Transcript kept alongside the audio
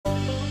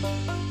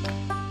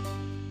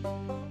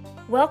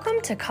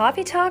Welcome to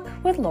Coffee Talk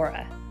with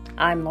Laura.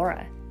 I'm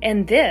Laura,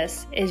 and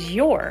this is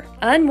your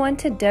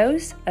unwanted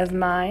dose of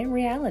my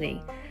reality.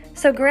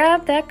 So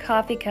grab that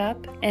coffee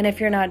cup, and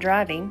if you're not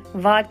driving,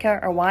 vodka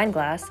or wine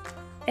glass,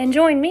 and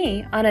join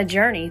me on a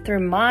journey through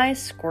my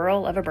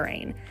squirrel of a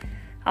brain.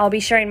 I'll be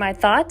sharing my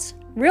thoughts,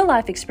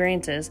 real-life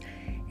experiences,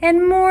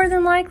 and more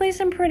than likely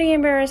some pretty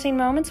embarrassing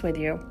moments with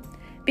you.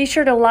 Be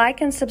sure to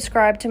like and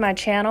subscribe to my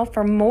channel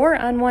for more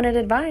unwanted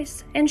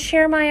advice and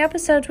share my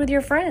episodes with your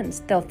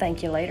friends. They'll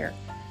thank you later.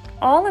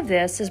 All of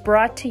this is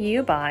brought to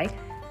you by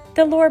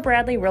the Laura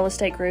Bradley Real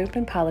Estate Group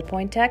in Pilot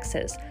Point,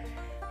 Texas.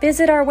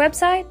 Visit our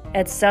website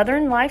at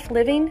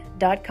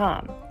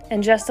southernlifeliving.com.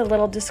 And just a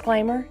little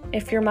disclaimer,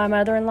 if you're my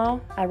mother-in-law,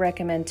 I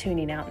recommend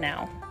tuning out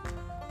now.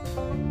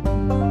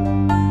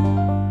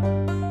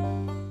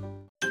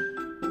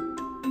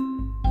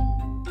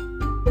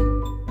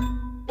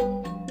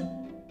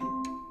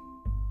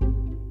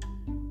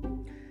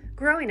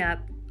 Growing up,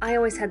 I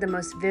always had the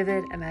most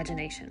vivid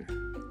imagination.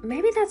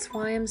 Maybe that's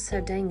why I'm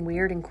so dang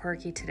weird and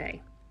quirky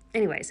today.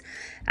 Anyways,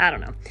 I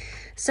don't know.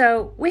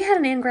 So we had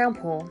an in-ground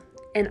pool,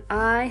 and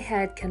I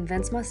had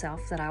convinced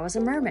myself that I was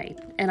a mermaid,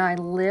 and I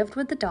lived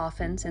with the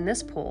dolphins in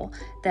this pool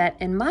that,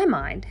 in my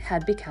mind,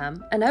 had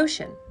become an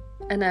ocean.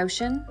 An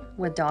ocean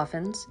with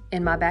dolphins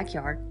in my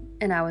backyard,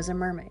 and I was a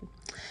mermaid.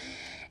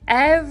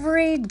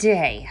 Every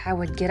day, I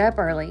would get up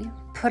early,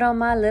 put on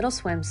my little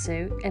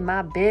swimsuit and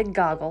my big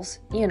goggles,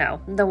 you know,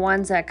 the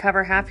ones that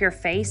cover half your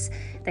face.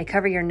 They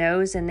cover your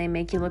nose and they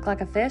make you look like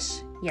a fish.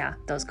 Yeah,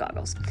 those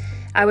goggles.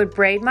 I would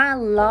braid my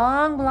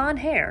long blonde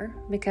hair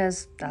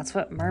because that's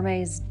what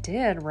mermaids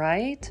did,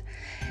 right?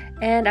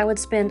 And I would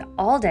spend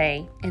all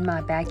day in my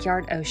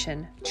backyard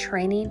ocean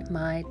training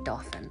my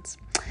dolphins.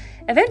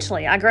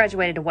 Eventually, I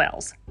graduated to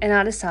Wales, and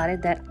I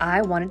decided that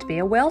I wanted to be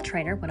a whale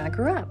trainer when I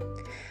grew up.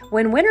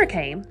 When winter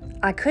came,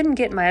 I couldn't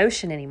get in my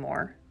ocean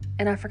anymore,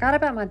 and I forgot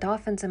about my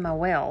dolphins and my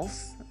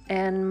whales,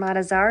 and my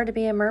desire to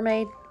be a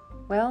mermaid,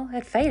 well,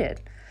 it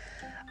faded.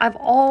 I've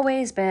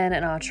always been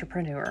an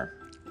entrepreneur,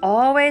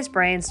 always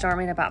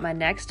brainstorming about my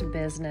next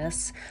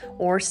business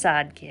or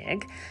side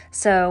gig.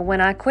 So when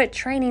I quit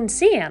training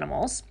sea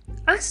animals,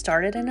 I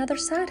started another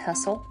side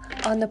hustle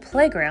on the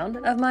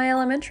playground of my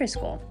elementary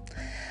school.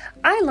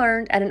 I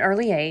learned at an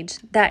early age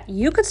that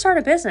you could start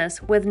a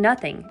business with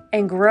nothing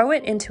and grow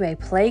it into a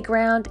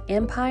playground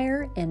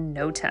empire in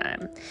no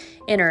time.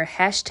 Enter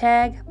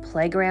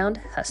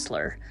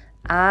 #PlaygroundHustler.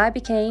 I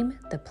became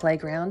the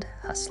Playground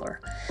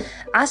Hustler.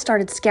 I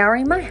started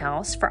scouring my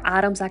house for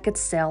items I could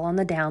sell on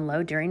the down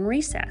low during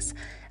recess.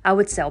 I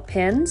would sell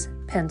pens,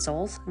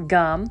 pencils,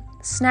 gum,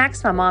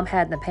 snacks my mom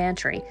had in the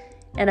pantry,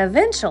 and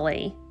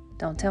eventually,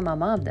 don't tell my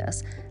mom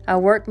this, I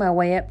worked my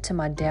way up to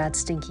my dad's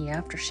stinky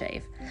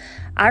aftershave.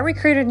 I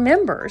recruited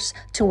members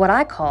to what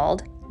I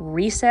called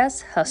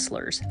Recess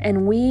Hustlers,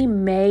 and we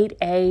made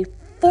a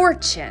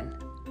fortune.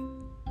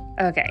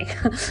 Okay,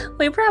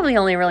 we probably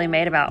only really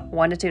made about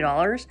 $1 to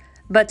 $2,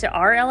 but to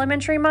our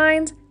elementary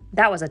minds,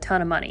 that was a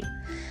ton of money.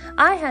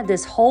 I had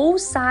this whole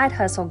side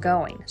hustle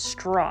going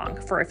strong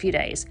for a few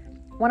days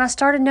when I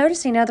started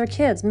noticing other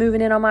kids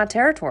moving in on my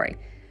territory.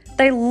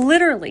 They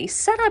literally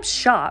set up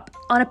shop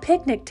on a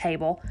picnic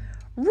table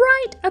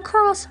right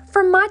across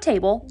from my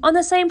table on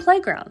the same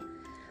playground.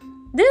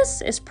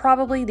 This is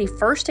probably the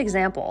first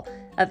example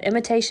of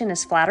imitation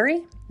is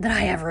flattery that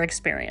I ever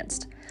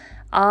experienced.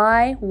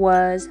 I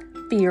was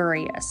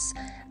furious.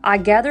 I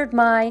gathered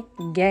my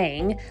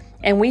gang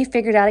and we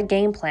figured out a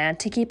game plan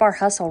to keep our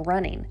hustle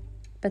running.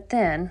 But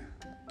then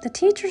the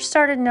teachers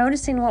started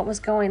noticing what was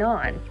going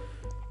on.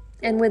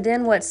 And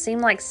within what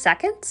seemed like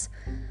seconds,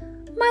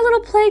 my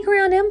little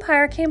playground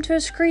empire came to a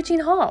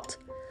screeching halt.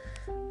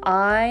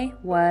 I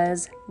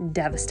was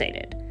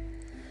devastated.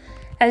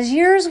 As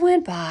years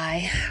went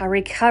by, I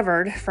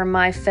recovered from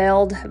my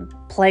failed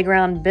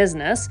playground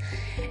business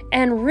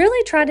and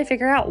really tried to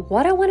figure out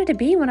what I wanted to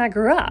be when I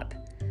grew up.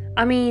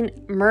 I mean,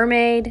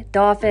 mermaid,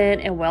 dolphin,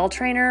 and whale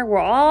trainer were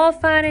all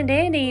fine and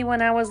dandy when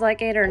I was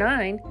like 8 or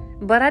 9,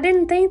 but I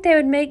didn't think they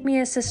would make me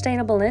a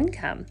sustainable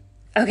income.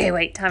 Okay,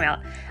 wait, time out.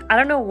 I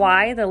don't know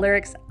why the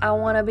lyrics, I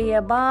want to be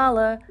a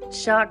baller,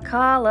 shot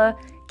caller,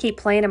 keep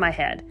playing in my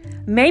head.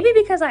 Maybe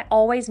because I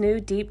always knew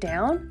deep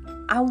down,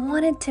 I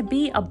wanted to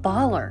be a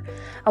baller.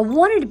 I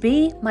wanted to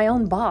be my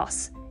own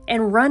boss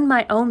and run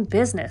my own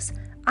business.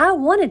 I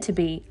wanted to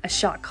be a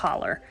shot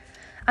caller.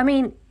 I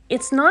mean,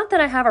 it's not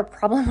that I have a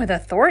problem with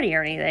authority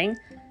or anything.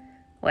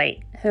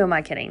 Wait, who am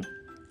I kidding?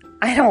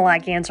 I don't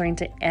like answering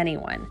to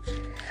anyone.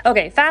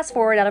 Okay, fast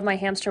forward out of my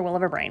hamster wheel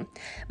of a brain.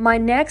 My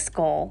next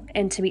goal,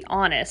 and to be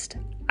honest,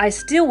 I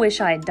still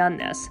wish I had done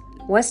this,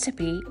 was to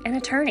be an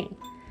attorney.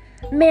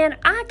 Man,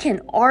 I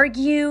can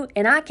argue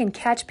and I can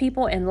catch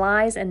people in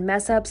lies and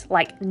mess ups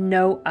like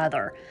no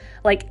other.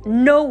 Like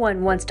no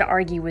one wants to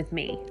argue with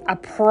me. I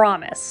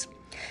promise.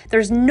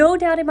 There's no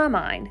doubt in my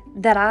mind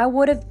that I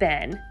would have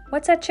been,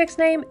 what's that chick's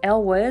name?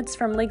 Elle Woods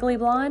from Legally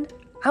Blonde?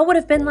 I would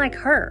have been like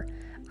her.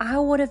 I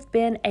would have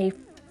been a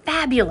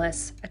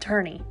fabulous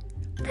attorney.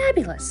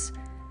 Fabulous.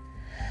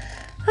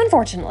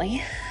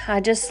 Unfortunately, I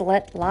just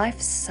let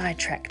life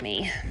sidetrack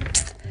me.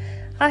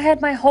 I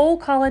had my whole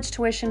college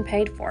tuition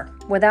paid for,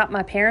 without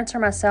my parents or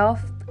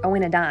myself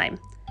owing a dime,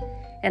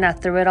 and I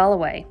threw it all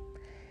away.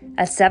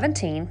 At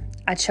 17,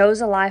 I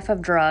chose a life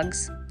of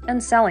drugs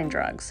and selling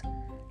drugs.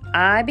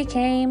 I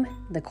became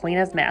the queen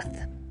of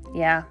meth.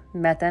 Yeah,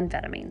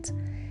 methamphetamines.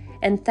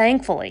 And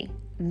thankfully,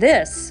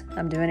 this,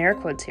 I'm doing air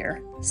quotes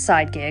here,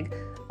 side gig,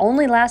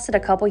 only lasted a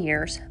couple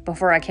years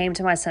before I came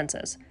to my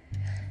senses.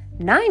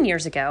 9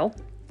 years ago,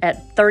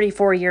 at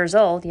 34 years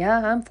old,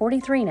 yeah, I'm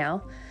 43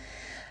 now,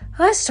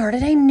 I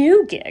started a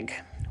new gig,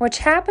 which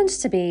happens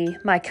to be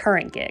my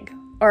current gig.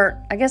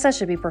 Or I guess I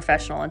should be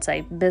professional and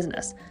say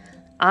business.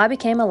 I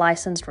became a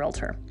licensed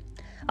realtor.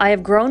 I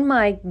have grown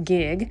my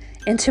gig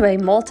into a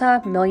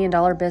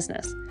multi-million-dollar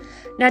business.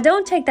 Now,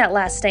 don't take that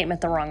last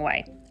statement the wrong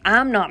way.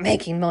 I'm not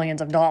making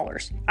millions of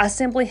dollars. I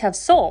simply have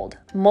sold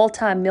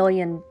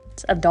multi-millions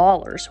of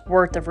dollars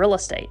worth of real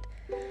estate.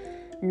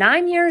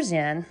 9 years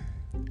in,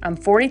 I'm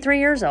 43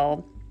 years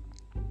old,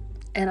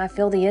 and I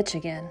feel the itch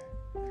again.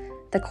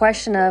 The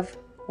question of,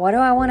 what do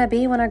I want to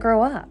be when I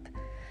grow up?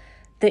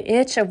 The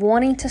itch of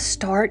wanting to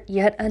start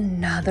yet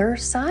another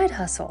side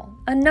hustle,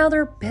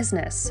 another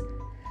business.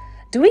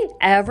 Do we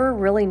ever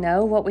really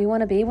know what we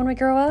want to be when we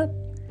grow up?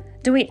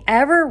 Do we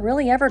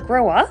ever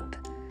grow up?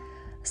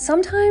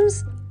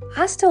 Sometimes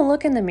I still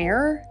look in the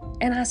mirror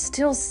and I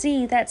still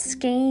see that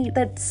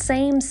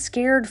same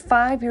scared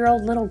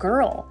 5-year-old little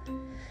girl.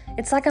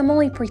 It's like I'm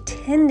only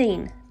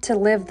pretending to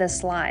live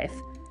this life.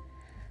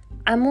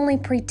 I'm only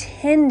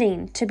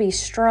pretending to be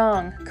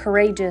strong,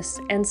 courageous,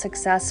 and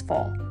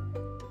successful.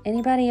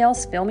 Anybody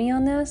else feel me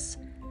on this?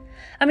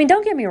 I mean,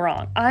 don't get me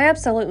wrong. I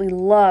absolutely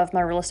love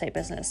my real estate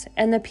business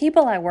and the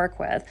people I work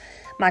with.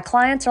 My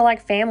clients are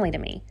like family to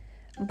me.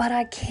 But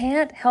I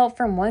can't help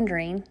from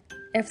wondering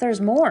if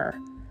there's more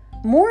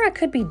I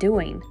could be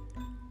doing,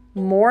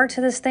 more to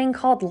this thing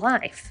called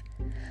life,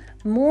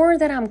 more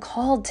that I'm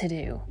called to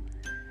do.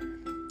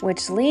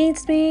 Which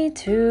leads me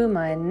to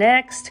my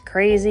next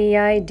crazy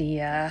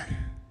idea.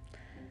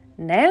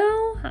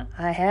 Now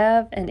I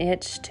have an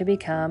itch to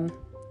become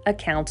a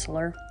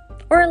counselor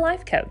or a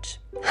life coach.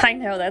 I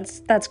know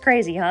that's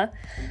crazy, huh?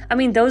 I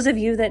mean, those of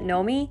you that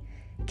know me,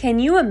 can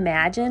you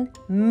imagine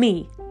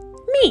me,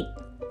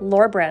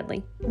 Laura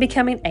Bradley,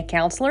 becoming a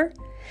counselor?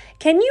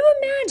 Can you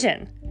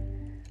imagine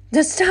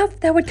the stuff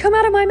that would come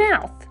out of my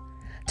mouth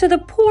to the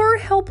poor,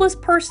 helpless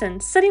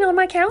person sitting on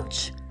my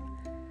couch?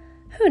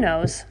 Who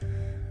knows?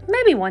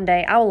 Maybe one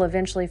day I will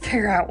eventually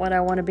figure out what I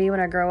want to be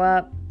when I grow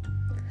up.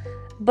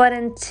 But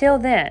until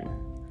then,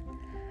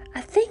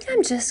 I think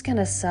I'm just going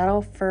to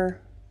settle for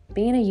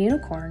being a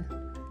unicorn.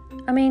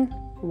 I mean,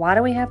 why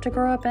do we have to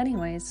grow up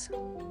anyways?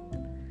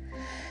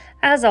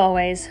 As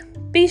always,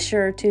 be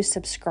sure to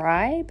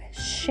subscribe,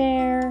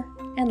 share,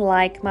 and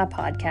like my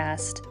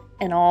podcast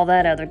and all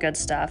that other good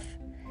stuff.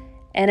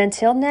 And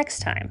until next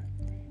time,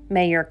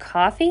 may your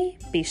coffee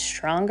be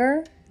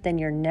stronger than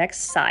your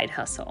next side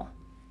hustle.